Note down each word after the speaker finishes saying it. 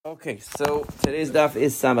Okay, so today's daf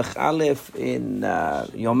is Samach Aleph in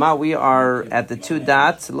Yoma. We are at the two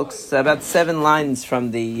dots. It looks about 7 lines from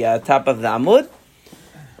the top of the Amud,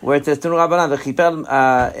 where it says Tunu Rabbanan v'chipel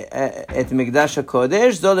et Mikdash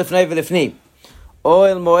HaKodesh zo lefnei v'lefnim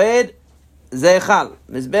Oel Moed Zeichal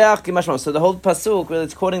Mizbeach Kimashmo. So the whole pasuk, really,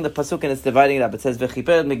 it's quoting the pasuk and it's dividing it up. It says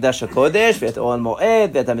v'chipel Mikdash HaKodesh v'et Oel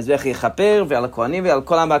Moed v'et HaMizbeach Yichaper v'al HaKohanim v'al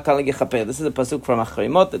Kol HaMa'akal Yichaper. This is a pasuk from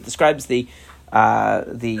Achrimot that describes the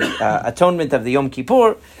atonement of the Yom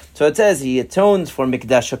Kippur. So it says he atones for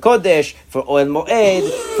Mikdash HaKodesh, for Oel Moed,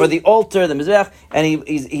 for the altar, the Mizbeach, and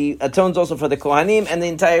he atones also for the Kohanim and the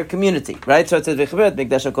entire community, right? So it says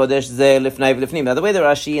Mikdash HaKodesh ze lifnai v'lifnim. Now the way the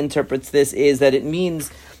Rashi interprets this is that it means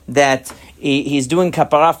that he's doing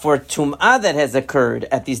kapara for tum'ah that has occurred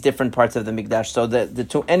at these different parts of the Mikdash. So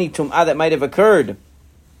any tum'ah that might have occurred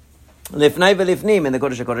Lifnai v'lifnim in the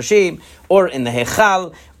Kodesh HaKodeshim, or in the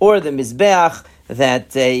Hechal, or the Mizbeach,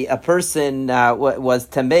 that a person was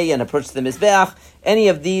tamei and approached the Mizbeach. Any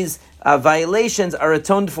of these violations are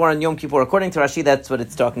atoned for on Yom Kippur. According to Rashi, that's what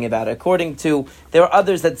it's talking about. There are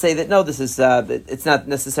others that say that no, this is it's not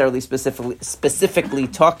necessarily specifically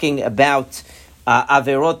talking about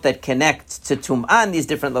averot that connect to Tum'ah in these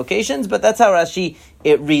different locations, but that's how Rashi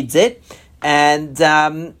reads it. And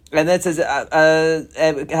then it says HaKohanim,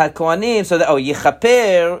 so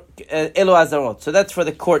Yichaper Elo Azarot. So that's for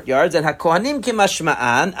the courtyards. And HaKohanim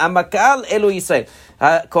Kimashma'an Amakal Elo Yisrael.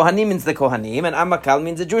 Kohanim means the Kohanim, and Amakal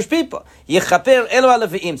means the Jewish people. Yichaper Elo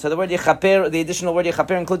Aleviim. So the word Yichaper, the additional word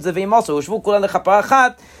Yichaper includes the Leviim also. Ushvu Kulan Lechapar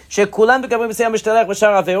Achat Shekulan B'Gabrim B'Seyam Mishtalech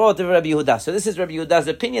V'Shar Averot of Rabbi Yehuda. So this is Rabbi Yehuda's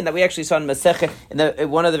opinion that we actually saw in Masechet, in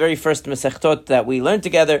one of the very first Masechtot that we learned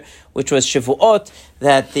together, which was Shavuot,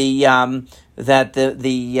 that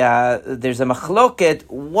there's a machloket.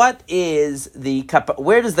 Where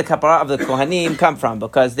does the kapara of the kohanim come from?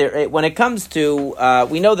 Because when it comes to,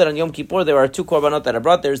 we know that on Yom Kippur there are 2 korbanot that are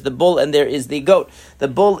brought. There's the bull and there is the goat. The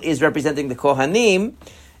bull is representing the kohanim,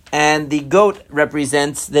 and the goat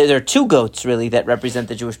represents. There are 2 goats really that represent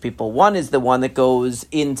the Jewish people. One is the one that goes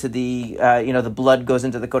into the, the blood goes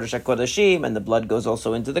into the Kodesh HaKodeshim, and the blood goes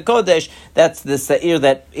also into the Kodesh. That's the Sa'ir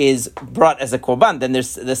that is brought as a korban. Then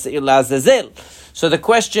there's the Sa'ir La'azazel. So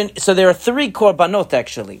there are 3 korbanot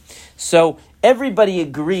actually. So everybody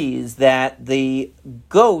agrees that the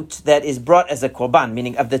goat that is brought as a korban,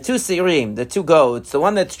 meaning of the 2 Seirim, the 2 goats, the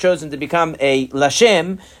one that's chosen to become a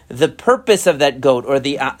Lashem, the purpose of that goat, or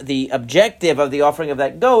the objective of the offering of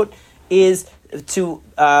that goat, is to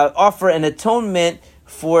offer an atonement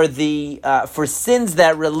for for sins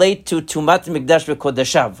that relate to Tumat Mikdash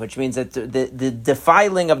v'Kodeshav, which means that the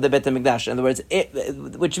defiling of the Bet HaMikdash. In other words,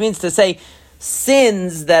 which means to say,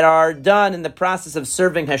 sins that are done in the process of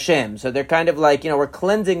serving Hashem. So they're kind of like, we're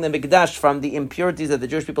cleansing the Mikdash from the impurities that the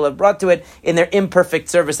Jewish people have brought to it in their imperfect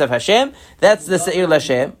service of Hashem. That's the Seir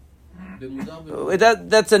Lashem.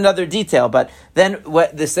 That's another detail. But then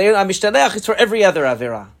the Seir HaMishtalech is for every other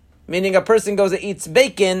Avirah. Meaning a person goes and eats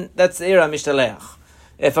bacon, that's Seir HaMishtalech.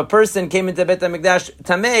 If a person came into Bet HaMikdash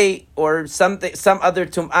Tamei, or some other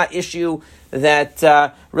Tum'ah issue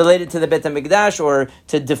that related to the Bet HaMikdash or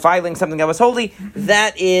to defiling something that was holy,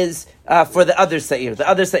 that is for the other Sa'ir. The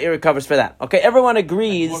other Sa'ir covers for that. Okay, everyone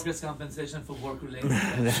agrees. Workers' compensation for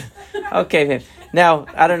work-related. Okay, now,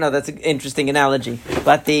 I don't know, that's an interesting analogy.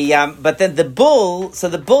 But then the bull,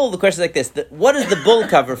 the question is like this, what does the bull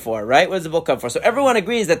cover for, right? What does the bull cover for? So everyone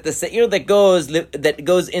agrees that the Sa'ir that goes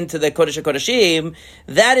into the Kodesh HaKodeshim,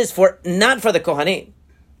 that is not for the Kohanim.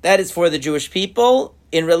 That is for the Jewish people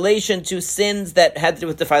in relation to sins that had to do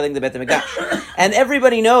with defiling the Bet HaMikdash. And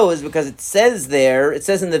everybody knows, because it says in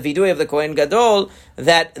the Vidui of the Kohen Gadol,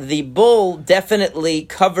 that the bull definitely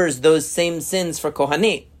covers those same sins for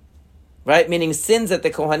Kohanim. Right? Meaning sins that the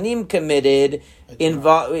Kohanim committed that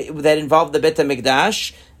involve the Bet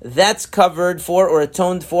HaMikdash, that's covered for or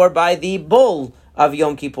atoned for by the bull of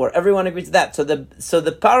Yom Kippur. Everyone agrees to that. So the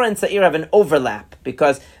Parah and Sa'ir have an overlap,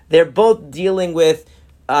 because they're both dealing with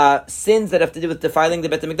sins that have to do with defiling the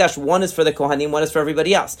Bet HaMikdash. One is for the Kohanim, one is for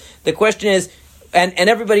everybody else. The question is, and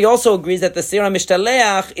everybody also agrees that the Seir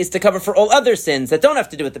HaMishtaleach is to cover for all other sins that don't have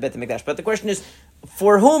to do with the Bet HaMikdash. But the question is,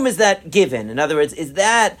 for whom is that given? In other words, is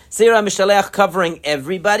that Seir HaMishtaleach covering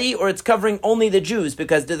everybody, or it's covering only the Jews?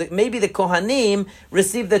 Because maybe the Kohanim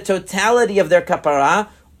receive the totality of their kapara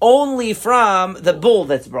only from the bull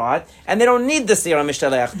that's brought, and they don't need the Seir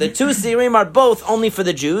HaMishtaleach. The 2 Seirim are both only for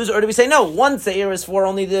the Jews, or do we say no? One Seir is for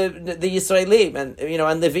only the Yisraelim, and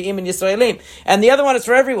Leviim and Yisraelim, and the other one is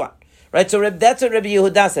for everyone, Right, so that's what Rabbi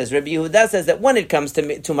Yehuda says. Rabbi Yehuda says that when it comes to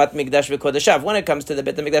Tumat Mikdash v'Kodeshav, when it comes to the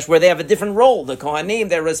Bet HaMikdash, where they have a different role, the Kohanim,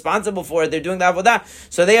 they're responsible for it, they're doing the Avodah,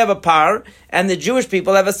 so they have a par, and the Jewish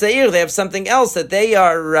people have a Seir, they have something else that they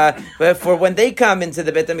are, for when they come into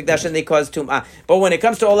the Bet HaMikdash and they cause Tum'ah. But when it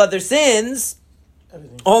comes to all other sins,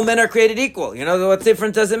 all men are created equal. You know, what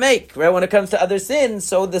difference does it make? Right? When it comes to other sins,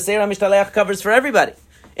 so the Seir HaMishtalech covers for everybody,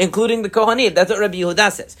 including the Kohanim. That's what Rabbi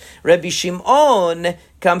Yehuda says. Rabbi Shimon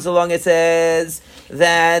comes along and says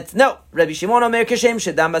that, no, Rabbi Shimon Omer Keshem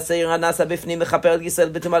Shedam B'Seir Nasa B'Fnim Mechaper Al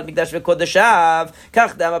Yisrael B'Tumat Mikdash V'Kodeshav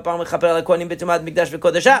Kach Dam Apar Mechaper Al Kohanim B'Tumat Mikdash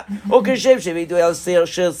V'Kodeshav O Keshem Shevidu Al Seir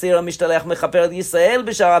Shel Seir HaMishtalech Mechaper Al Yisrael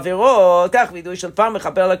B'Shar Averot Kach Vidu Shel Par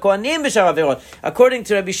Mechaper Al Kohanim B'Shar Averot. According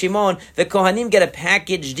to Rabbi Shimon, the Kohanim get a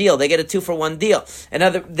package deal. They get a 2-for-1 deal.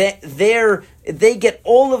 They get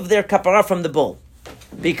all of their kapara from the bull.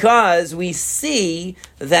 Because we see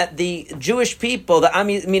that the Jewish people, the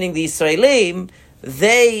Ami, meaning the Israelim,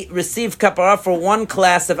 they receive kapara for one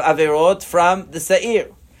class of averot from the Seir,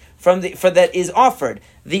 for that is offered.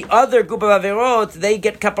 The other group of averot, they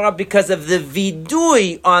get kapara because of the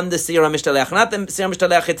vidui on the Seir HaMishtalech, not the Seir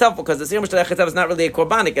HaMishtalech itself, because the Seir HaMishtalech itself is not really a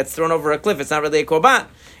korban. It gets thrown over a cliff. It's not really a korban.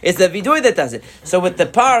 It's the vidui that does it. So with the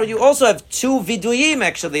par, you also have 2 viduyim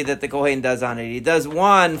actually that the Kohen does on it. He does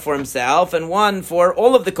one for himself and one for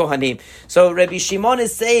all of the Kohanim. So Rabbi Shimon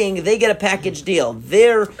is saying they get a package deal.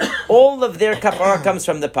 All of their kapara comes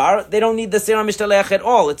from the par. They don't need the Seir HaMishtalech at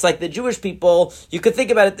all. It's like the Jewish people. You could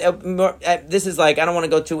think about it. This is like, I don't want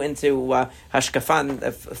to go too into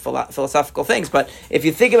hashkafan, philosophical things, but if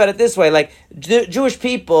you think about it this way, like Jewish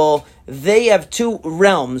people, they have 2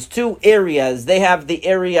 realms, 2 areas. They have the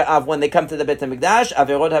area of when they come to the Beit HaMikdash,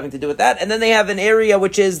 Averot having to do with that, and then they have an area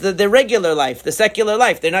which is the regular life, the secular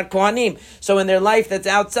life. They're not Kohanim. So in their life that's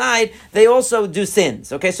outside, they also do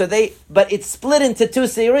sins. Okay, but it's split into 2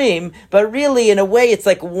 Seirim, but really in a way it's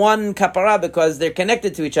like one kapara because they're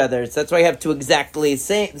connected to each other. So that's why you have 2 exactly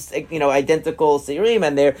same, identical Seirim,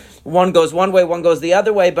 and one goes one way, one goes the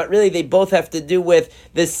other way, but really they both have to do with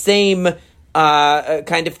the same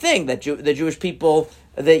kind of thing, that the Jewish people,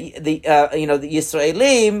 the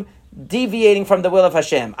Yisraelim, deviating from the will of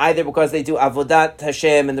Hashem, either because they do avodat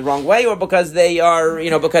Hashem in the wrong way, or because they are,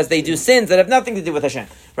 because they do sins that have nothing to do with Hashem,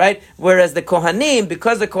 right? Whereas the Kohanim,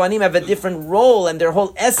 because the Kohanim have a different role and their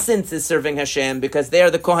whole essence is serving Hashem, because they are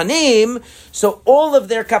the Kohanim, so all of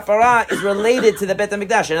their kapara is related to the Bet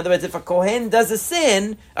HaMikdash. In other words, if a Kohen does a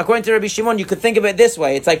sin, according to Rabbi Shimon, you could think of it this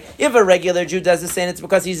way. It's like, if a regular Jew does a sin, it's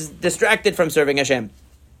because he's distracted from serving Hashem.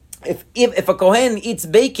 If a Kohen eats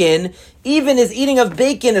bacon, even his eating of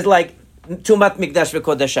bacon is like Tumat Mikdash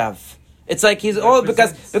v'Kodeshav. It's like he's all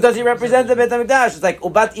because he represents the Beit HaMikdash. It's like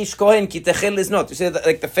Ubat Ish Kohen ki techel liznot. You see,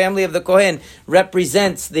 like the family of the Kohen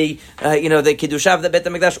represents the the Kiddusha of the Beit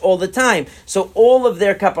HaMikdash all the time. So all of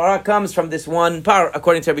their kapara comes from this one par,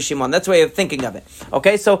 according to Rabbi Shimon. That's the way of thinking of it.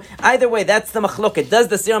 Okay, so either way, that's the machloket. Does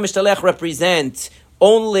the Seir HaMishtalech represent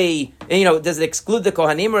only, does it exclude the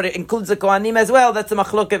Kohanim, or it includes the Kohanim as well? That's the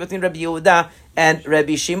machloket between Rabbi Yehuda and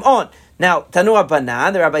Rabbi Shimon. Now, Tanu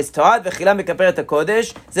Abanan, the rabbis taught, V'chila mekaperet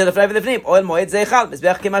HaKodesh, ze lefnai v'lefnim, Oel Moed ze echal,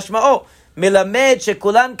 Mizbeach kemashma'o, Milamed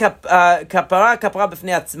shekulan kapara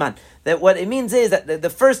b'fnei atzman. That what it means is that the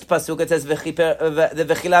first pasuk, it says,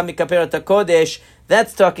 V'chila mekaperet HaKodesh,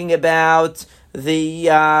 that's talking about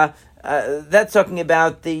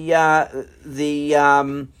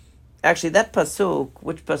actually, that pasuk,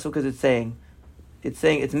 which pasuk is it saying?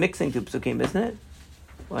 It's mixing 2 pasukim, isn't it?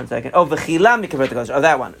 1 second. Oh, v'chila mikaperet HaKodesh. Oh,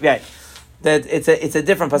 that one. Right. That it's a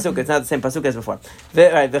different pasuk. It's not the same pasuk as before.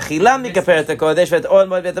 Right. V'chila mikaperet HaKodesh v'et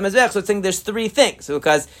moed v'et hamizbeach. So it's saying there's 3 things.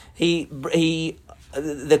 Because in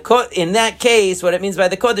that case, what it means by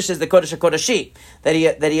the Kodesh is the Kodesh HaKodeshim,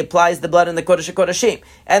 that he applies the blood in the Kodesh HaKodeshim.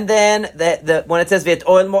 And then when it says V'et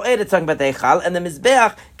Oel Moed, it's talking about the Eichal, and the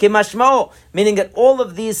Mizbeach Kemashmao, meaning that all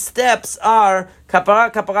of these steps are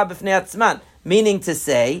kapara b'fnei atzman. Meaning to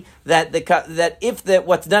say that if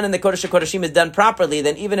what's done in the Kodesh HaKodeshim is done properly,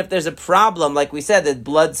 then even if there's a problem, like we said, that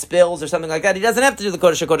blood spills or something like that, he doesn't have to do the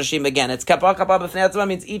Kodesh HaKodeshim again. It's kapara b'fnei atzman,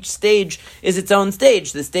 means each stage is its own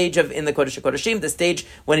stage. The stage in the Kodesh HaKodeshim, the stage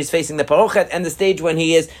when he's facing the parochet, and the stage when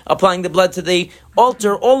he is applying the blood to the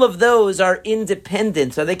altar. All of those are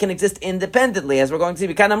independent, so they can exist independently, as we're going to see.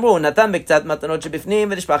 V'kan amru, natan miktzat matanot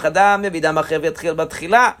shebifnim v'nishpach adam yabidam acher v'yatchil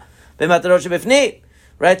batchila b'matanot shebifnim.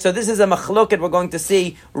 Right, so this is a machloket we're going to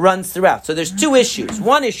see runs throughout. So there's 2 issues.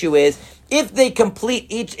 One issue is if the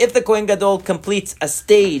Kohen Gadol completes a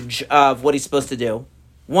stage of what he's supposed to do,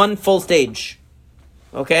 one full stage,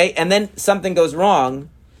 okay, and then something goes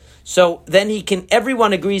wrong, So then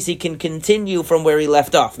everyone agrees he can continue from where he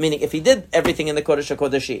left off. Meaning, if he did everything in the Kodesh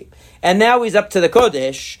HaKodeshim, and now he's up to the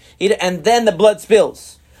Kodesh, and then the blood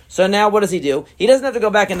spills. So now what does he do? He doesn't have to go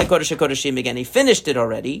back in the Kodesh HaKodeshim again. He finished it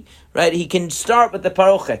already, right? He can start with the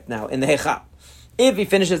Parochet now, in the Hechal. If he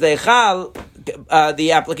finishes the Echal,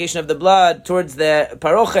 the application of the blood towards the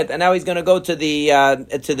Parochet, and now he's going to go to the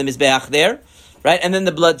Mizbeach there, right? And then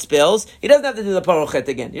the blood spills. He doesn't have to do the Parochet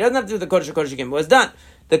again. He doesn't have to do the Kodesh HaKodeshim again. It was done.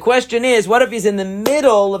 The question is, what if he's in the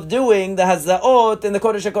middle of doing the Hazaot in the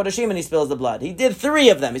Kodesh HaKodeshim and he spills the blood? He did 3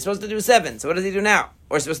 of them. He's supposed to do 7. So what does he do now?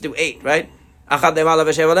 Or he's supposed to do 8, right?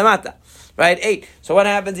 Right, 8. So what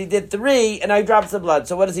happens? He did 3, and now he drops the blood.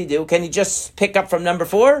 So what does he do? Can he just pick up from number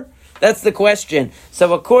 4? That's the question.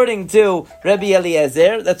 So according to Rabbi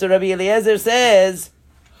Eliezer, that's what Rabbi Eliezer says.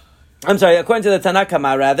 I'm sorry, according to the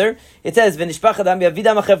Tanakama, rather, it says,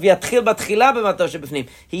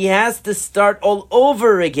 he has to start all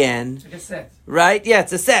over again. Like a set. Right? Yeah,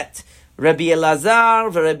 it's a set. Rabbi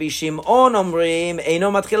Elazar, Rabbi Shimon omrim,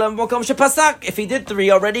 eino matchila b'makom shepasak. If he did 3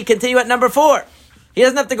 already, continue at number 4. He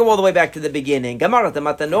doesn't have to go all the way back to the beginning. So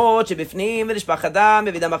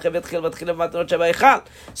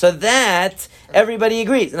that everybody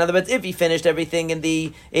agrees. In other words, if he finished everything in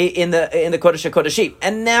the Kodesh HaKodeshim,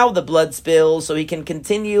 and now the blood spills, so he can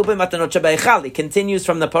continue. He continues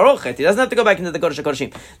from the Parochet. He doesn't have to go back into the Kodesh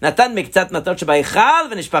HaKodeshim.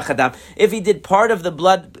 If he did part of the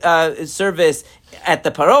blood service at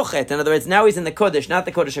the Parochet, in other words, now he's in the Kodesh, not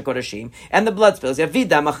the Kodesh HaKodeshim, and the blood spills.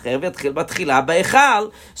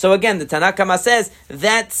 So again, the Tanakama says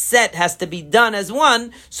that set has to be done as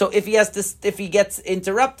one. So if he gets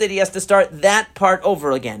interrupted, he has to start that part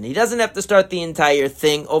over again. He doesn't have to start the entire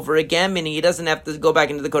thing over again, meaning he doesn't have to go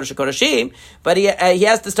back into the Kodesh HaKodeshim, but he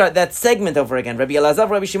has to start that segment over again. Rabbi Elazar,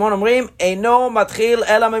 Rabbi Shimon omrim, eino matchil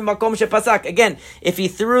ela mimakom shepasak. Again, if he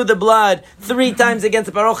threw the blood 3 times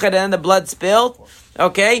against the Parochet and then the blood spilled,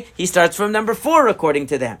 okay, he starts from number 4 according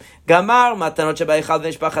to them. Gamar matanot shebaychal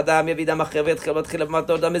v'nishpachadam yavidam acher v'yatchil b'tchil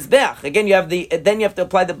v'matod hamizbeach. Again, you have to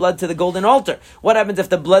apply the blood to the golden altar. What happens if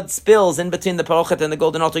the blood spills in between the parochet and the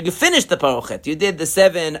golden altar? You finished the parochet. You did the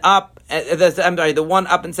 7 up. The 1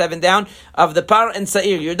 up and 7 down of the par and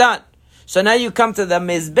sa'ir. You're done. So now you come to the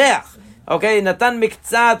mizbeach. Okay, Natan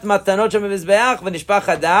miktzat matanot shemizbeach v'nishpach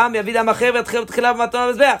adam yavid hamacher v'yatchil b'tchilav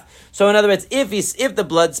matanot mizbeach. So in other words, if the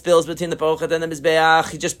blood spills between the parochet and the mizbeach,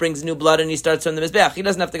 he just brings new blood and he starts from the mizbeach. He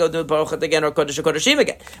doesn't have to go to the parochet again or kodesh kodeshim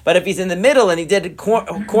again. But if he's in the middle and he did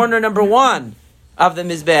corner number 1 of the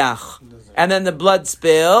mizbeach, and then the blood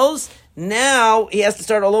spills, now he has to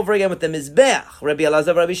start all over again with the mizbeach. Rabbi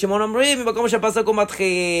Elazar, Rabbi Shimon omrim,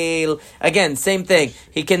 again, same thing.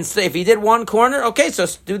 He can say if he did 1 corner, okay, so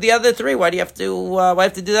do the other 3. Why do you have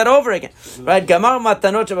to do that over again? Right? Gamar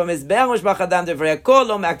matanot shebamizbeach mishpach adam devrei kol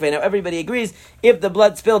lo makvei. Now everybody agrees if the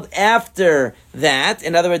blood spilled after that,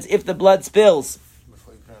 in other words, if the blood spills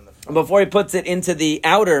before he puts it into the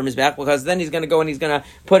outer mizbeach, because then he's going to go and he's going to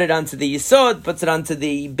put it onto the yisod, puts it onto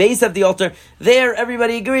the base of the altar. There,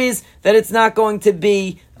 everybody agrees that it's not going to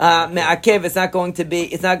be me'akev. It's not going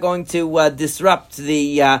to disrupt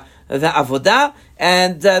the avodah,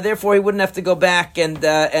 and therefore he wouldn't have to go back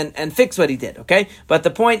and fix what he did. Okay, but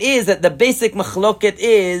the point is that the basic machloket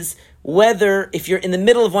is whether if you're in the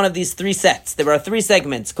middle of one of these 3 sets, there are 3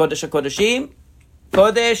 segments: Kodesh HaKodeshim,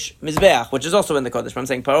 Kodesh, Mizbeach, which is also in the Kodesh. But I'm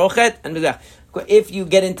saying Parochet and Mizbeach. If you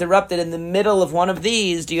get interrupted in the middle of one of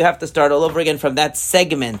these, do you have to start all over again from that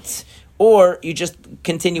segment? Or you just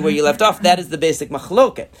continue where you left off? That is the basic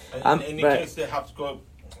machloket. In any case, they have to go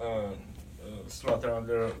slaughter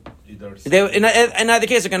under either. In either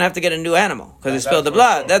case, they're going to have to get a new animal because they spilled the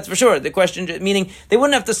blood. Sure. That's for sure. The question, meaning they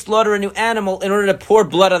wouldn't have to slaughter a new animal in order to pour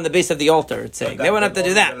blood on the base of the altar. It's saying they wouldn't have to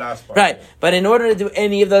do that, right? Yeah. But in order to do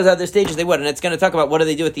any of those other stages, they would. And it's going to talk about what do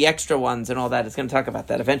they do with the extra ones and all that. It's going to talk about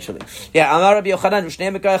that eventually. Yeah, Amar Rabbi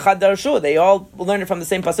Yochanan, they all learn it from the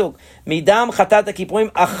same pasuk. Midam chatat kipurim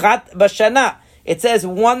achat b'shana. It says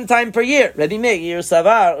 1 time per year. Rabbi Meir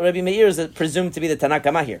is presumed to be the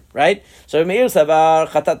Tanakama here, right? So Rabbi Meir savar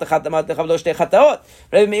chatat chatat lo shtei chataot.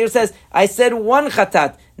 Rabbi Meir says, I said 1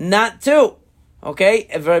 chatat, not 2. Okay,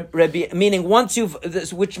 meaning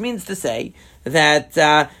which means to say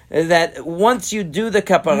that once you do the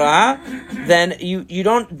kapara, then you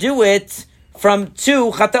don't do it from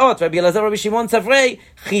 2 chataot. Rabbi Elazar, Rabbi Shimon Savrei,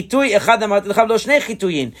 chitui echad amat lechav lo shnei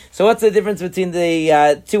chituyin. So what's the difference between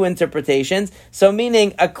the 2 interpretations? So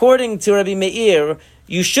meaning, according to Rabbi Meir,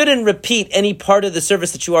 you shouldn't repeat any part of the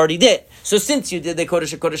service that you already did. So since you did the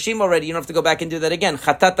Kodesh HaKodeshim already, you don't have to go back and do that again.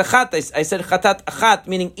 Chatat achat, I said chatat achat,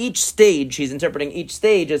 meaning each stage, he's interpreting each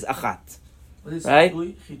stage as achat. What is Right?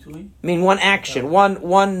 chitui? I mean, one action, one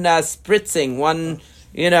spritzing, one,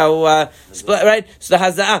 split, right? So the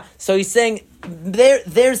haza'ah. So he's saying,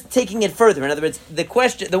 there's taking it further. In other words,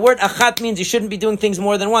 the word achat means you shouldn't be doing things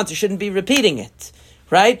more than once. You shouldn't be repeating it.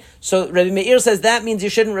 Right? So Rabbi Meir says that means you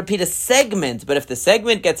shouldn't repeat a segment, but if the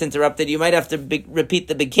segment gets interrupted, you might have to repeat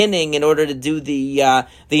the beginning in order to do the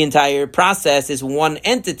entire process is one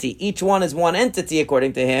entity. Each one is one entity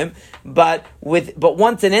according to him, but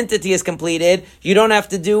once an entity is completed, you don't have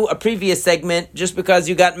to do a previous segment just because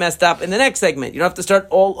you got messed up in the next segment. You don't have to start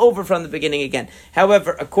all over from the beginning again.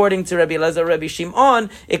 However, according to Rabbi Elazar, Rabbi Shimon,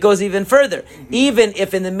 it goes even further. Even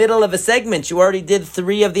if in the middle of a segment you already did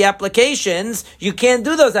 3 of the applications, you can't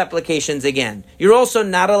do those applications again. You're also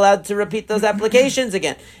not allowed to repeat those applications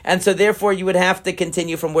again. And so therefore you would have to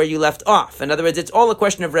continue from where you left off. In other words, it's all a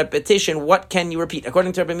question of repetition. What can you repeat?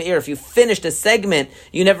 According to Rabbi Meir, if you finished a segment,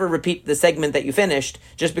 you never repeat the segment that you finished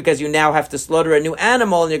just because you now have to slaughter a new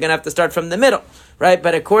animal and you're going to have to start from the middle. Right?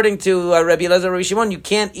 But according to Rabbi Elazar, Rabbi Shimon, you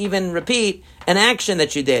can't even repeat an action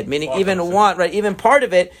that you did, meaning even part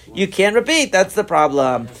of it, you can't repeat. That's the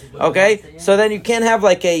problem. Okay? So then you can't have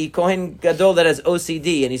like a Kohen Gadol that has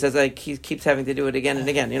OCD, and he says like he keeps having to do it again and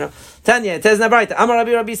again, Tanya, it says Nabraita, Amar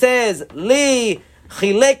Rabbi says, Li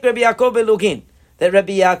chilek Rabbi Yaakov belugin. That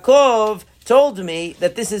Rabbi Yaakov told me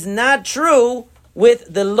that this is not true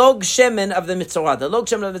with the log shemen of the mitzvah. The log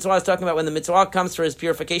shemen of the mitzvah is talking about when the mitzvah comes for his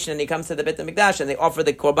purification and he comes to the Beit HaMikdash and they offer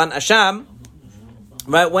the korban asham,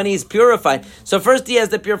 right, when he's purified. So first he has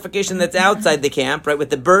the purification that's outside the camp, right, with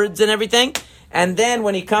the birds and everything. And then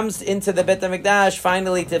when he comes into the Beit HaMikdash,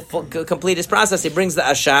 finally to complete his process, he brings the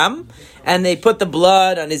asham, and they put the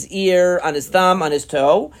blood on his ear, on his thumb, on his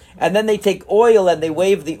toe, and then they take oil and they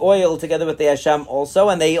wave the oil together with the asham also,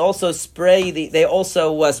 and they also sprinkle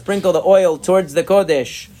the oil towards the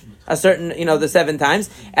Kodesh, a certain, the 7 times,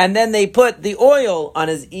 and then they put the oil on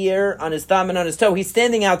his ear, on his thumb, and on his toe. He's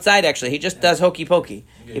standing outside, actually. He just does hokey pokey.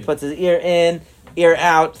 He puts his ear in, ear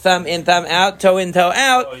out, thumb in, thumb out, toe in, toe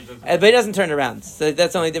out, but he doesn't turn around. So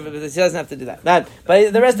that's only different, because he doesn't have to do that. But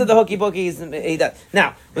the rest of the hokey pokey, he does.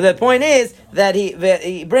 Now, the point is that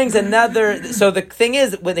he brings another, so the thing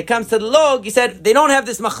is, when it comes to the log, he said, they don't have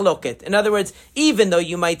this machloket. In other words, even though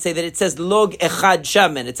you might say that it says log echad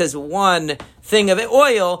shaman, it says one thing of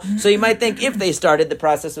oil, so you might think if they started the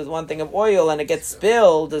process with one thing of oil and it gets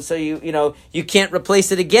spilled, so you can't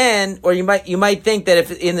replace it again, or you might think that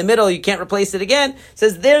if in the middle you can't replace it again. It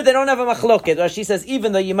says there they don't have a machloket. Rashi says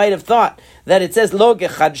even though you might have thought that it says log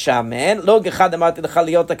echad shaman, log echad amati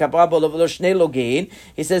l'chaliyot ha'kapara lo shnei login,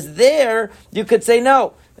 he says there you could say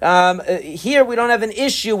no. Here we don't have an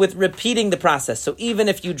issue with repeating the process. So even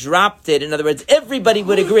if you dropped it, in other words, everybody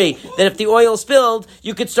would agree that if the oil spilled,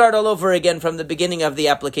 you could start all over again from the beginning of the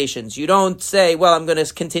applications. You don't say, well, I'm going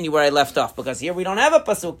to continue where I left off, because here we don't have a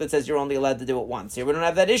pasuk that says you're only allowed to do it once. Here we don't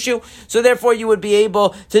have that issue. So therefore you would be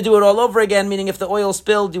able to do it all over again, meaning if the oil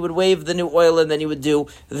spilled, you would wave the new oil and then you would do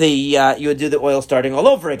the oil starting all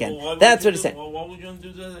over again. That's what it's saying. Why would you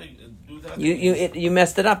do that? You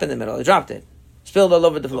messed it up in the middle. You dropped it. Spilled all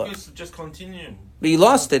over the floor. Okay, so just continue. But you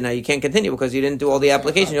lost it now. You can't continue because you didn't do all the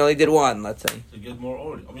application. You only did one, let's say. To get more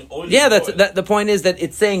oil. Oil. Yeah, the point is that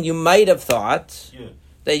it's saying you might have thought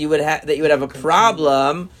that you would have a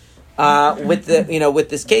problem with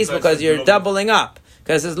this case because you're doubling up.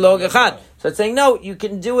 Because it's log echad. So it's saying, no, you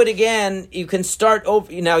can do it again. You can start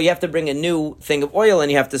over. Now you have to bring a new thing of oil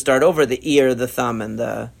and you have to start over the ear, the thumb, and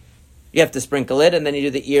you have to sprinkle it, and then you do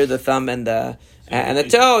the ear, the thumb, and the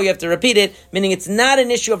toe. You have to repeat it, meaning it's not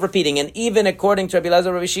an issue of repeating. And even according to Rabbi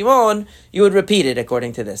Elazar, Rabbi Shimon, you would repeat it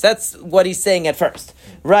according to this. That's what he's saying at first,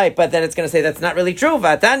 right? But then it's going to say that's not really true.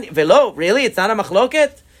 Velo, really, it's not a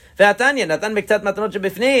machloket. It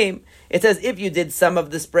says if you did some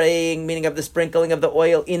of the spraying, meaning of the sprinkling of the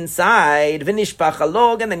oil inside, and then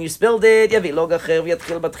you spilled it,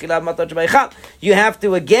 you have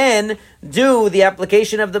to again do the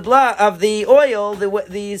application of the blood, of the oil,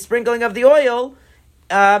 the sprinkling of the oil,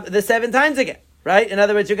 the 7 times again. Right? In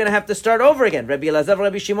other words, you're going to have to start over again. Rabbi Elazar,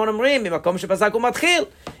 Rabbi Shimon omrim, mimakom shepasak umatchil.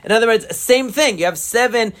 In other words, same thing. You have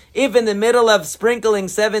 7, if in the middle of sprinkling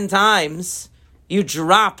 7 times, you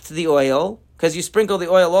dropped the oil, because you sprinkle the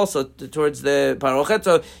oil also towards the parochet,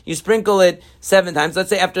 so you sprinkle it 7 times. Let's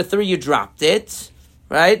say after 3 you dropped it,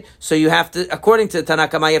 right? So you have to, according to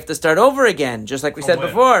Tanakama, you have to start over again, just like we said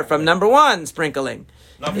before, from number 1, sprinkling.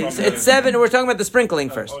 Not from It's 7. We're talking about the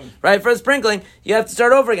sprinkling first, right? For the sprinkling, you have to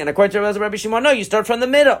start over again. According to Rabbi Shimon, no, you start from the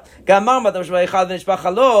middle.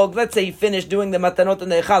 Let's say he finished doing the matanot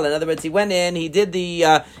and the echal. In other words, he went in, he did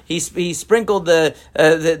the he sprinkled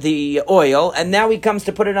the oil, and now he comes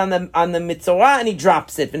to put it on the mitzvah, and he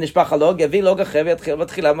drops it.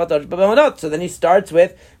 So then he starts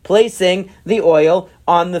with placing the oil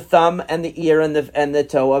on the thumb and the ear and the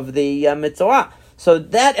toe of the mitzvah. So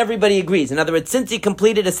that everybody agrees. In other words, since he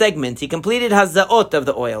completed a segment, he completed hazaot of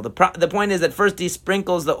the oil. The point is that first he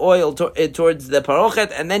sprinkles the oil towards the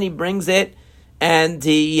parochet, and then he brings it and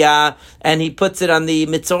he puts it on the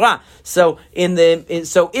mitzvah. So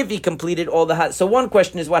if he completed all so one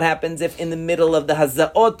question is, what happens if in the middle of the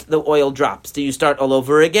hazaot the oil drops? Do you start all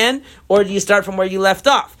over again, or do you start from where you left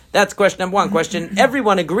off? That's question number one. Question: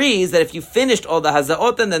 everyone agrees that if you finished all the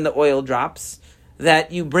hazaot and then the oil drops,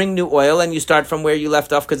 that you bring new oil and you start from where you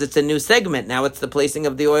left off because it's a new segment. Now it's the placing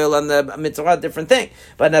of the oil on the mitzvah, different thing.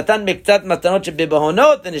 But natan miktat matanot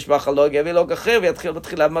shebibahonot v'nishbach lo yavi lo gacher v'yatchil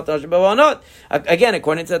b'tchilav matanot shebibahonot. Again,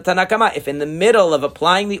 according to the Tanakama, if in the middle of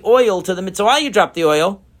applying the oil to the mitzvah you drop the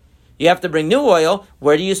oil, you have to bring new oil.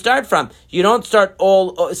 Where do you start from? You don't start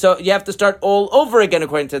so you have to start all over again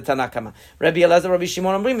according to the Tanakama. Rabbi Elazar, Rabbi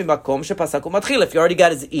Shimon, if you already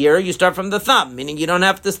got his ear, you start from the thumb, meaning you don't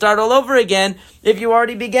have to start all over again if you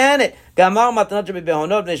already began it. And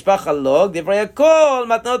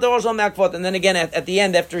then again, at the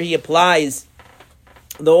end, after he applies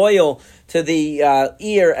the oil to the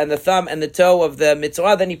ear and the thumb and the toe of the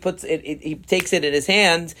mitzvah, then he puts it. He takes it in his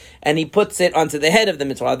hand and he puts it onto the head of the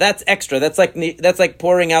mitzvah. That's extra. That's like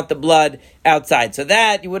pouring out the blood outside. So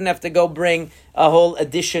that you wouldn't have to go bring a whole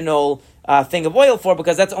additional thing of oil for,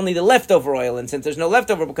 because that's only the leftover oil, and since there's no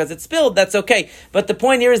leftover because it's spilled, that's okay. But the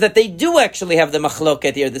point here is that they do actually have the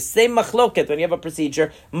machloket here, the same machloket when you have a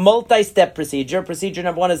procedure, multi-step procedure. Procedure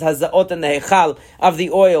number 1 is hazaot and the hechal of the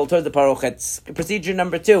oil towards the parochet. Procedure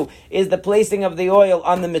number 2 is the placing of the oil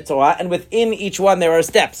on the mitzvah, and within each one there are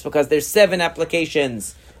steps, because there's 7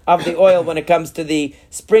 applications of the oil when it comes to the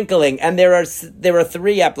sprinkling, and there are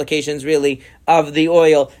 3 applications really of the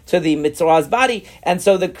oil to the mitzvah's body, and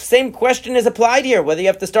so the same question is applied here, whether you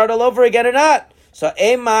have to start all over again or not. So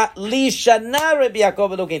Ema li shana Rabbi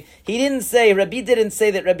Yaakov Elokin. Rabbi didn't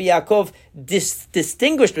say that Rabbi Yaakov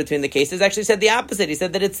distinguished between the cases. Actually said the opposite. He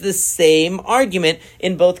said that it's the same argument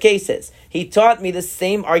in both cases. He taught me the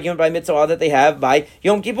same argument by mitzvah that they have by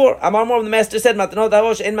Yom Kippur. Amar Mor, the master said, Matanot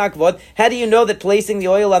avosh en ma'akvod. How do you know that placing the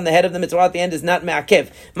oil on the head of the mitzvah at the end is not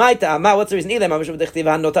ma'akev? What's the reason?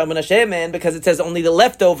 Because it says only the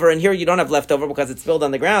leftover, and here you don't have leftover because it's spilled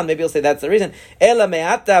on the ground. Maybe you'll say that's the reason.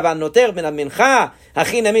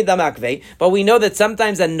 But we know that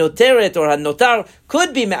sometimes a noteret or a notar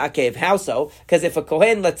could be ma'akev. How so? Because if a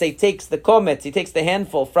kohen, let's say, takes the kometz, he takes the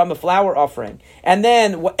handful from a flour offering, and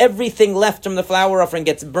then everything left from the flour offering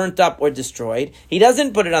gets burnt up or destroyed, he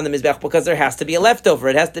doesn't put it on the mizbech because there has to be a leftover.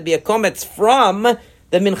 It has to be a kometz from the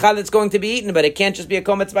mincha that's going to be eaten, but it can't just be a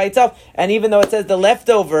kometz by itself. And even though it says the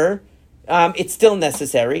leftover, it's still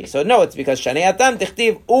necessary. So no, it's because Shanei Atam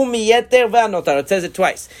Tichtiv Umiyeter Va'anotar. It says it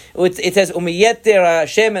twice. It says Umiyeter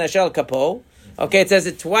Hashem and Ashel Kapo. Okay, it says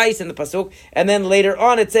it twice in the pasuk, and then later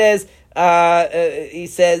on it says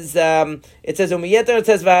Umiyeter. It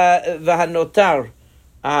says Va'anotar.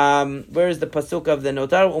 Where is the pasuk of the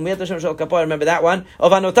notar? Umiyeter Hashem Ashel Kapo. I remember that one.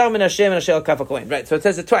 Of Va'anotar Min Hashem and Ashel Kapo Kohen. Right. So it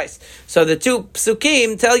says it twice. So the 2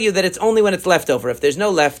 psukim tell you that it's only when it's leftover. If there's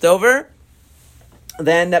no leftover,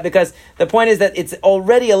 then because the point is that it's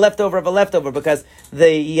already a leftover of a leftover, because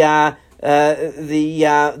it's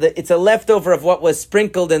a leftover of what was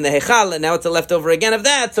sprinkled in the hechal, and now it's a leftover again of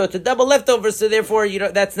that, so it's a double leftover. So therefore,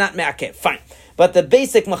 that's not me'akev. Fine. But the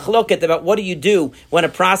basic machloket about what do you do when a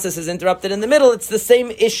process is interrupted in the middle, it's the same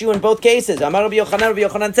issue in both cases. Amar Rabbi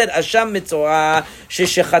Yochanan said, Asham mitzvah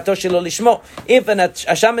shechechato shelo lishmo. If an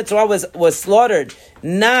Asham mitzvah was slaughtered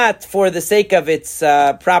not for the sake of its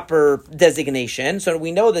proper designation, so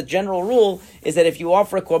we know the general rule is that if you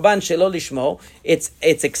offer a korban shelo lishmo, it's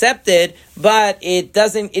accepted, but it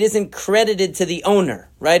isn't credited to the owner.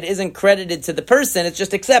 Right? It isn't credited to the person, it's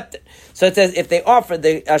just accepted. So it says if they offered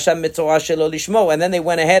the Asham mitzvah shelo lishmo, and then they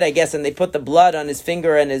went ahead, I guess, and they put the blood on his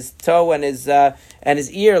finger and his toe and his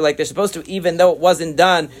ear like they're supposed to, even though it wasn't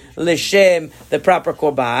done lishem, the proper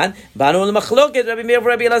korban. Banu l'machloket Rabbi Meir,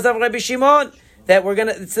 Rabbi Elazar, Rabbi Shimon. that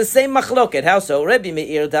it's the same machloket. How so? Rabbi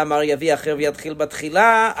Meir damar yavi acher v'yatchil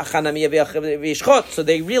batchila, achanami yavi acher v'yishchot. So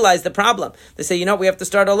they realize the problem. They say, we have to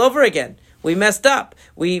start all over again. We messed up.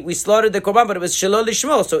 We slaughtered the korban, but it was shelo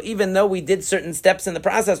lishmo. So even though we did certain steps in the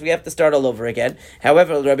process, we have to start all over again.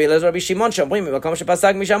 However, Rabbi Elazar, Rabbi Shimon, but according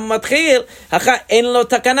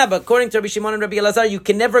to Rabbi Shimon and Rabbi Elazar, you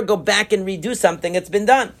can never go back and redo something that's been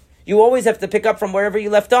done. You always have to pick up from wherever you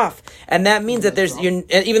left off, and that means that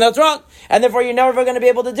even though it's wrong, and therefore you're never going to be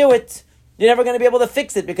able to do it. You're never going to be able to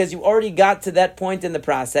fix it because you already got to that point in the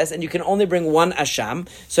process and you can only bring one asham.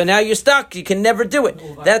 So now you're stuck. You can never do it.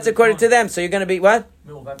 That's according to them. So you're going to be what?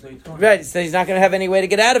 Right. So he's not going to have any way to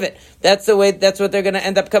get out of it. That's what they're going to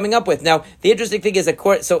end up coming up with. Now, the interesting thing is, so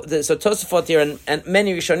Tosafot here and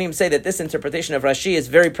many Rishonim say that this interpretation of Rashi is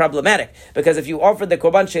very problematic because if you offered the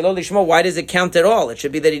Korban Shelo Lishmo, why does it count at all? It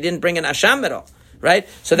should be that he didn't bring an asham at all. Right?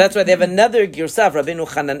 So that's why they have another Girsaf, Rabbeinu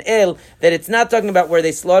Hananel, that it's not talking about where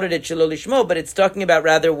they slaughtered it Shelo Lishmo, but it's talking about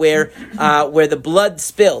rather where the blood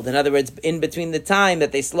spilled. In other words, in between the time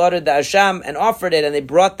that they slaughtered the Asham and offered it, and they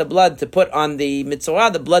brought the blood to put on the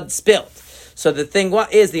Mitzorah, the blood spilled. So the thing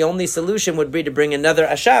is, the only solution would be to bring another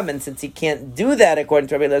Asham, and since he can't do that, according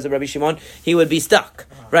to Rabbi Elazar, Rabbi Shimon, he would be stuck.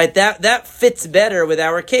 Right? That fits better with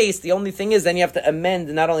our case. The only thing is, then you have to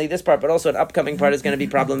amend not only this part, but also an upcoming part is going to be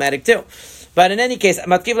problematic too. But in any case,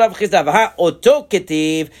 doesn't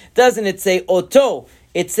it say oto?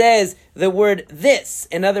 It says the word this.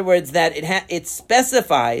 In other words, that it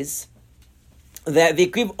specifies that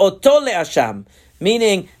v'ikriv oto le'asham,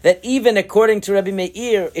 meaning that even according to Rabbi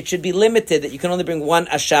Meir, it should be limited, that you can only bring one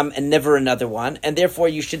asham and never another one, and therefore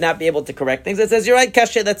you should not be able to correct things. It says, you're right,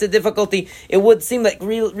 Kasher, that's a difficulty. It would seem like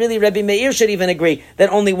really Rabbi Meir should even agree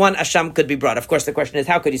that only one asham could be brought. Of course, the question is,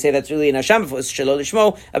 how could you say that's really an asham if it was shelo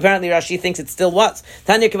lishmo? Apparently, Rashi thinks it still was.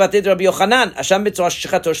 Tanya kivatid Rabbi Yochanan, asham b'tzorah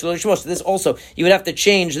shechato shelo lishmo. So this also, you would have to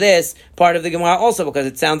change this part of the Gemara also, because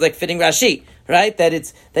it sounds like fitting Rashi. Right, that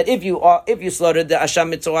if you slaughtered the asham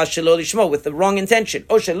mitzvah shelo lishmo with the wrong intention,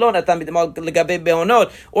 or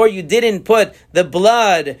you didn't put the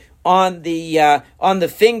blood on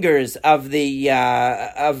the fingers of the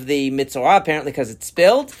mitzvah, apparently because it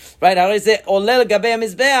spilled. Right,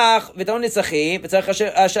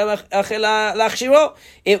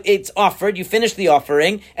 it's offered. You finish the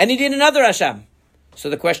offering, and you did another asham. So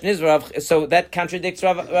the question is, so that contradicts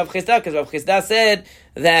Rav Chisda, because Rav Chisda said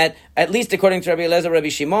that, at least according to Rabbi Elazar, Rabbi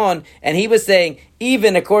Shimon, and he was saying,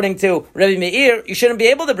 even according to Rabbi Meir, you shouldn't be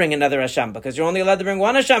able to bring another Hasham, because you're only allowed to bring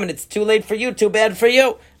one Hasham, and it's too late for you, too bad for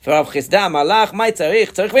you. For Rav Chisda, malach, mai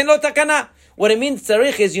tzarich vein lo takana. What it means,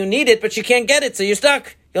 tzarich, is you need it, but you can't get it, so you're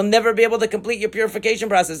stuck. You'll never be able to complete your purification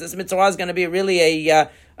process. This mitzvah is going to be really a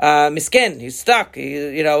miskin. He's stuck.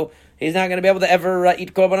 He's not going to be able to ever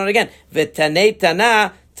eat korbanot again. V'tanei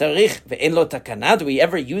tana tzarich ve'en lo takana. Do we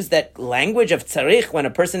ever use that language of tzarich when a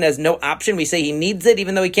person has no option? We say he needs it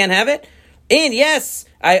even though he can't have it? And yes,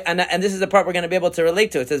 and this is the part we're going to be able to relate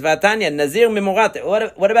to. It says, V'atanya, nazir mimorate.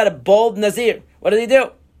 What about a bald nazir? What does he do?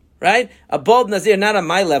 Right? A bald nazir, not on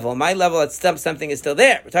my level. My level, it's something is still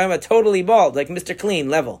there. We're talking about totally bald, like Mr. Clean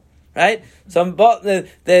level. Right? So I'm bald,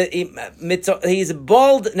 he's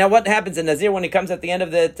bald. Now what happens in Nazir when he comes at the end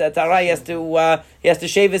of the Torah? He has to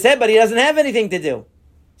shave his head, but he doesn't have anything to do.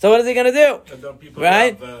 So what is he going to do?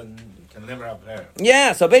 Right? Can never have hair.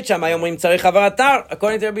 Yeah, so Beit Shammai omrim tzarich havarat.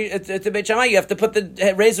 According to Beit Shammai, you have to put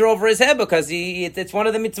the razor over his head because it's one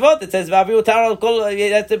of the mitzvot. It says vaviu tar al kol.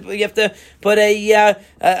 You have to put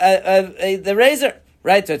the razor.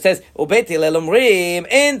 Right, so it says, "Ubeti lelomrim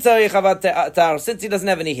in tzarich havat tar." Since he doesn't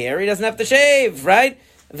have any hair, he doesn't have to shave, right?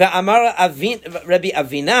 Ve'amar Rabbi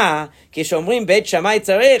Avina, kishomrim Beit Shammai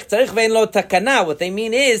tzarich vein lo takana. What they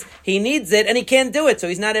mean is he needs it and he can't do it, so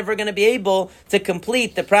he's not ever going to be able to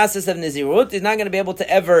complete the process of Nazirut. He's not going to be able to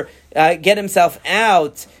ever get himself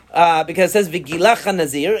out. Because it says Vigilach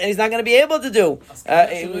Nazir, and he's not going to be able to do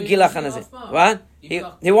Vigilach Nazir. What? He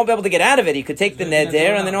won't be able to get out of it. He could take the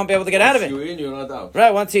neder and then won't be able to get out of it.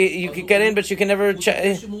 Right? Once you can get in, but you can never.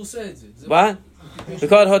 What? We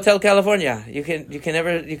call it Hotel California. You can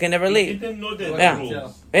never leave. He didn't know the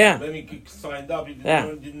rules. Yeah. Then he signed up. He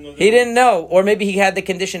didn't know. He didn't know, or maybe he had the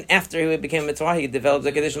condition after he became a mitzvah. He developed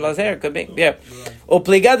the condition lost hair. Could be. Yeah.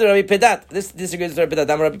 Opligad Rabbi Pedat. This disagrees with Rabbi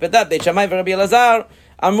Pedat. Rabbi Pedat. Beit Shammai and Rabbi Elazar.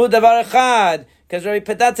 Amru davar echad. Because Rabbi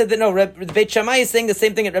Pedat said that no, Beit Shammai is saying the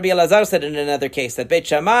same thing that Rabbi Elazar said in another case, that Beit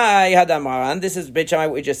Shammai had amaran. This is Beit Shammai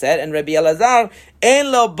what we just said, and Rabbi Elazar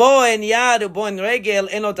en lo bo en yad bo en regel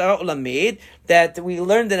en lo tarot lamid. That we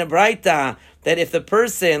learned in a Braita that if the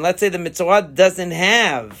person, let's say the mitzvah doesn't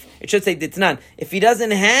have, it should say ditnan, if he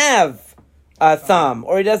doesn't have thumb,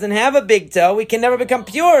 or he doesn't have a big toe, he can never become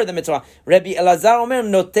pure, the mitzvah. Rabbi Elazar Omer,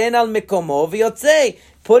 noten al mekomo v'yotzei.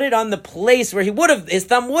 Put it on the place where his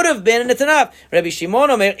thumb would have been, and it's enough. Rabbi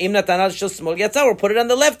Shimon Omer, im natan al shel smol yatzar, or put it on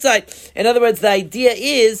the left side. In other words, the idea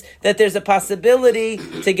is that there's a possibility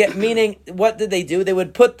to get, meaning, what did they do? They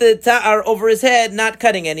would put the ta'ar over his head, not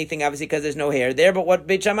cutting anything, obviously, because there's no hair there, but what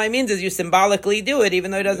Beit Shammai means is you symbolically do it,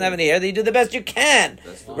 even though he doesn't have any hair, you do the best you can,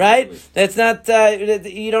 right? That's not,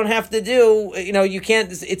 you don't have to do, you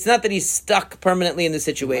can't, it's not that he's stuck permanently in the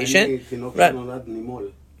situation. Right.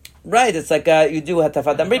 Right, it's like you do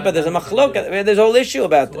hatafat amrit, but there's a machlok. There's a whole issue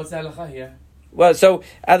about So what's the halacha here? Well, so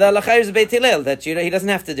the halacha is Beit Hillel that he doesn't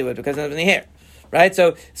have to do it because he doesn't have any hair, right?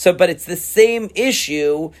 So, but it's the same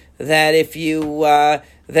issue that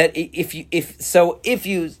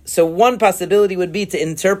so one possibility would be to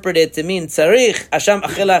interpret it to mean tzarich asham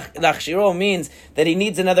achilach lachshiro means that he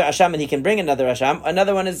needs another asham and he can bring another asham.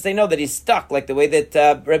 Another one is to say no, that he's stuck, like the way that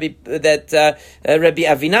Rabbi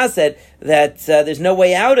Avina said that there's no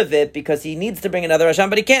way out of it because he needs to bring another asham,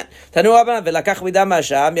 but he can't.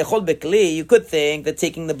 You could think that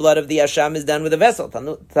taking the blood of the asham is done with a vessel.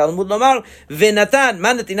 Talmud lomar v'natan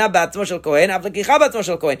man netina ba'atzmo shel kohen avlekicha ba'atzmo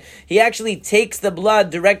shel kohen. He actually takes the blood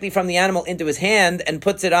directly from the animal into his hand and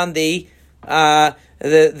puts it on the ear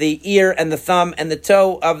and the thumb and the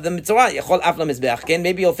toe of the mitzvah.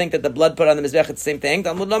 Maybe you'll think that the blood put on the mizbech is the same thing. It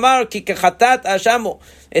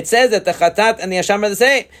says that the chatat and the asham are the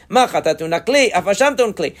same.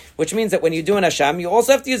 Which means that when you do an asham, you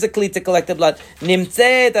also have to use a kli to collect the blood.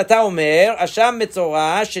 Nimtzet ata omer asham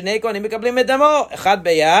mitzvah shnei kohanim mikablim et damo echad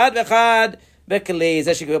beyad v'echad בכלי,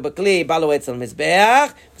 זה שקיבל בכלי, בא לו אצל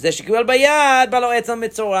מזבח, וזה שקיבל ביד, בא לו אצל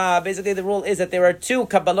מצורע. Basically, the rule is that there are two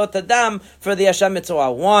kabbalot adam for the Hashem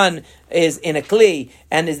mitzvah. One is in a kli,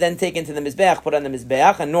 and is then taken to the mizbech, put on the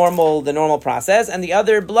mizbech, the normal process, and the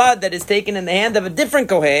other blood that is taken in the hand of a different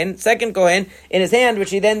kohen, second kohen, in his hand,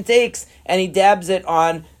 which he then takes, and he dabs it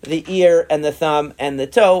on the ear and the thumb and the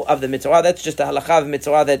toe of the mitzvah. That's just a halacha of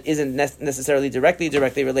mitzvah that isn't necessarily directly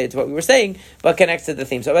related to what we were saying, but connects to the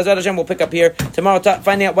theme. So Bezrat Hashem, we'll pick up here tomorrow,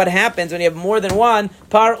 finding out what happens when you have more than one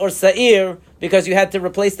par or sa'ir, because you had to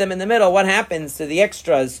replace them in the middle. What happens to the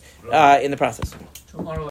extras in the process? Tomorrow.